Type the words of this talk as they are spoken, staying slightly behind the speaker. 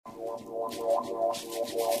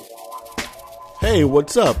Hey,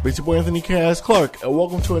 what's up? It's your boy Anthony Cass Clark, and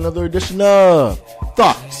welcome to another edition of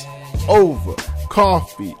Thoughts Over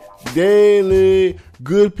Coffee Daily.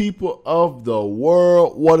 Good people of the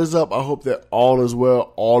world, what is up? I hope that all is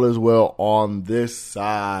well on this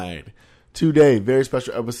side. Today, very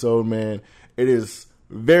special episode, man. It is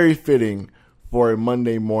very fitting for a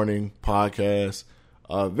Monday morning podcast.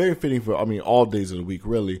 Very fitting for, all days of the week,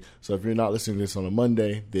 really. So if you're not listening to this on a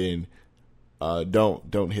Monday, then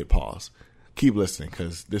don't hit pause. Keep listening,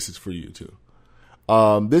 because this is for you too.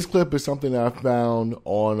 This clip is something that I found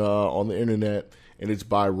on the internet, and it's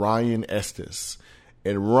by Ryan Estes.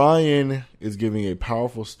 And Ryan is giving a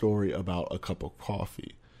powerful story about a cup of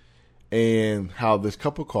coffee and how this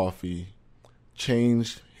cup of coffee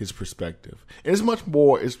changed his perspective. And it's much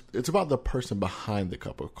more, it's about the person behind the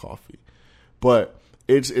cup of coffee. But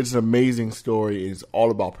it's an amazing story. It's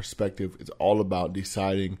all about perspective. It's all about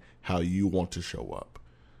deciding how you want to show up.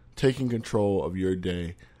 Taking control of your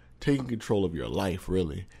day, taking control of your life,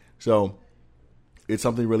 really. So it's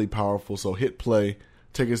something really powerful. So hit play,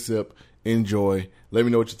 take a sip, enjoy. Let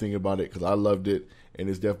me know what you think about it, because I loved it, and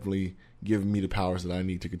it's definitely giving me the powers that I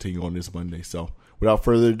need to continue on this Monday. So without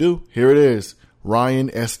further ado, here it is.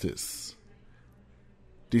 Ryan Estes.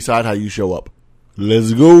 Decide how you show up.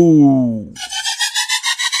 Let's go.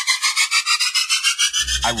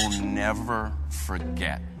 I will never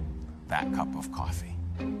forget that cup of coffee.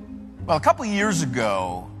 Well, a couple of years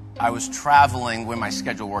ago, I was traveling when my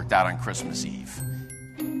schedule worked out on Christmas Eve.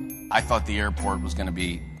 I thought the airport was going to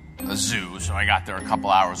be a zoo, so I got there a couple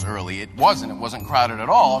hours early. It wasn't crowded at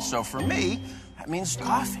all, so for me, that means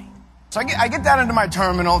coffee. So I get down into my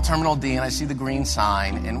Terminal D, and I see the green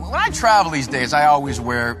sign. And when I travel these days, I always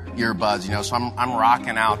wear earbuds, so I'm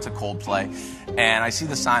rocking out to Coldplay. And I see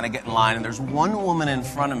the sign, I get in line, and there's one woman in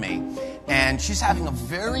front of me, and she's having a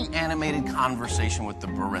very animated conversation with the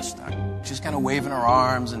barista. She's kind of waving her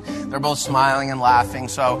arms, and they're both smiling and laughing.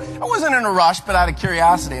 So I wasn't in a rush, but out of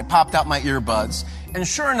curiosity, I popped out my earbuds. And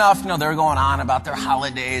sure enough, they're going on about their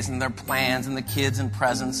holidays and their plans and the kids and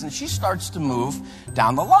presents. And she starts to move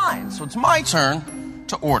down the line. So it's my turn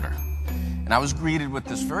to order. And I was greeted with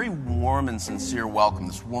this very warm and sincere welcome.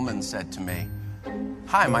 This woman said to me,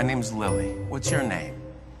 "Hi, my name's Lily. What's your name?"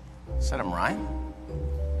 I said, "I'm Ryan."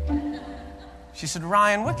 She said,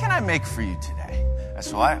 "Ryan, what can I make for you today?" I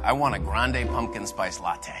said, "Well, I want a grande pumpkin spice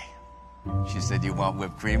latte." She said, "You want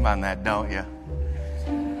whipped cream on that, don't you?"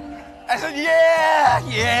 I said,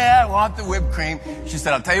 yeah, I want the whipped cream. She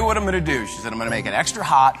said, "I'll tell you what I'm going to do." She said, "I'm going to make it extra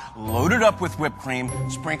hot, load it up with whipped cream,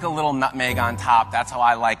 sprinkle a little nutmeg on top. That's how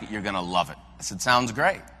I like it. You're going to love it." I said, "Sounds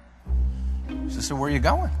great." She said, "Where are you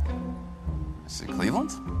going?" I said,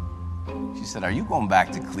 "Cleveland." She said, "Are you going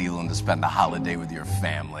back to Cleveland to spend the holiday with your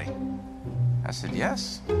family?" I said,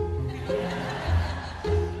 "Yes."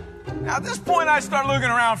 Now, at this point, I start looking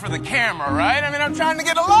around for the camera, right? I'm trying to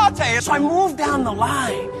get a latte. So I move down the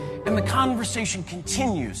line, and the conversation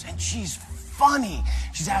continues, and she's funny.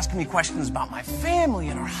 She's asking me questions about my family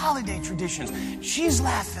and our holiday traditions. She's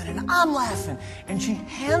laughing, and I'm laughing. And she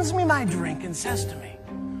hands me my drink and says to me,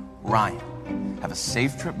 "Ryan, have a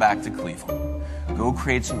safe trip back to Cleveland. Go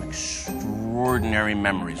create some extraordinary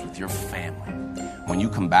memories with your family. When you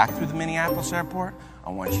come back through the Minneapolis airport, I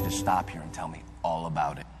want you to stop here and tell me all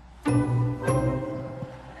about it."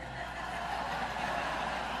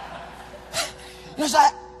 As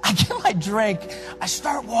I get my drink, I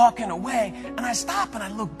start walking away, and I stop and I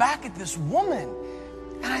look back at this woman,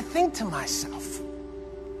 and I think to myself,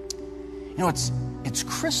 it's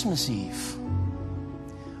Christmas Eve.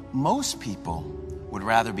 Most people would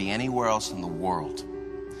rather be anywhere else in the world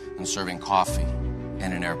than serving coffee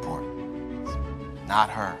in an airport.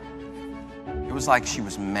 Not her. It was like she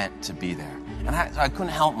was meant to be there. And I couldn't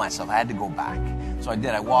help myself. I had to go back. So I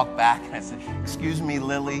did. I walked back, and I said, "Excuse me,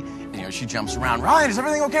 Lily." And, she jumps around. "Ryan, is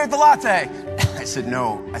everything okay with the latte?" I said,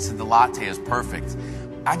 "No." I said, "The latte is perfect.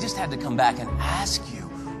 I just had to come back and ask you,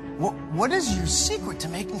 what is your secret to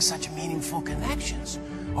making such meaningful connections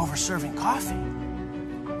over serving coffee?"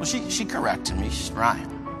 Well, she corrected me. She said, "Ryan,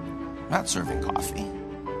 I'm not serving coffee."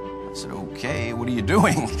 I said, "Okay, what are you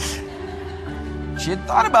doing?" She had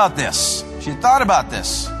thought about this.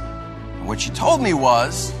 And what she told me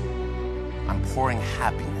was, "I'm pouring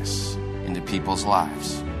happiness into people's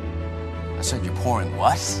lives." I said, "You're pouring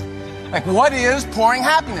what?" Like, what is pouring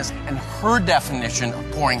happiness? And her definition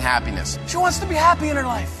of pouring happiness. She wants to be happy in her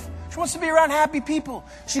life. She wants to be around happy people.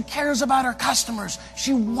 She cares about her customers.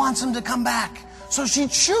 She wants them to come back. So she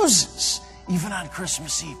chooses, even on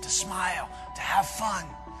Christmas Eve, to smile, to have fun,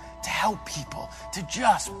 to help people, to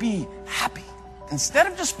just be happy. instead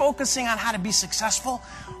of just focusing on how to be successful,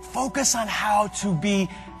 focus on how to be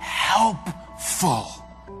helpful.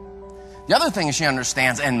 The other thing she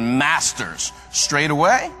understands and masters straight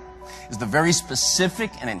away is the very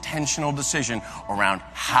specific and intentional decision around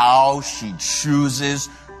how she chooses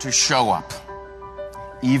to show up,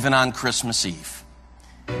 even on Christmas Eve.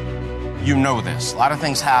 You know this. A lot of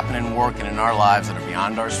things happen in work and in our lives that are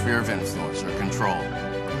beyond our sphere of influence or control.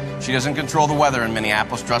 She doesn't control the weather in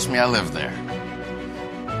Minneapolis. Trust me, I live there.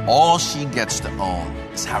 All she gets to own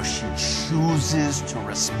is how she chooses to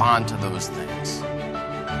respond to those things.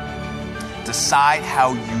 Decide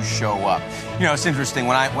how you show up. You know, it's interesting,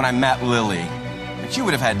 when I met Lily, and she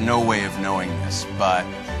would have had no way of knowing this, but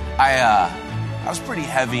I was pretty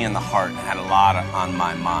heavy in the heart and had a lot on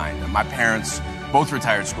my mind. My parents, both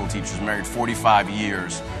retired school teachers, married 45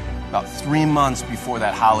 years. About 3 months before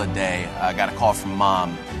that holiday, I got a call from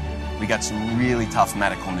Mom. We got some really tough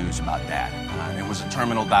medical news about Dad. It was a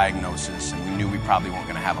terminal diagnosis, and we knew we probably weren't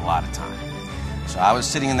going to have a lot of time. So I was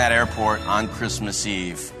sitting in that airport on Christmas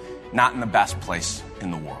Eve, not in the best place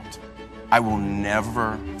in the world. I will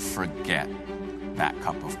never forget that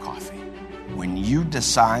cup of coffee. When you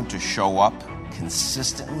decide to show up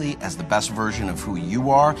consistently as the best version of who you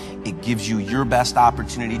are, it gives you your best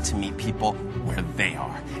opportunity to meet people where they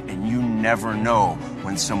are. And you never know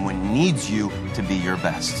when someone needs you to be your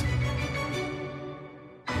best.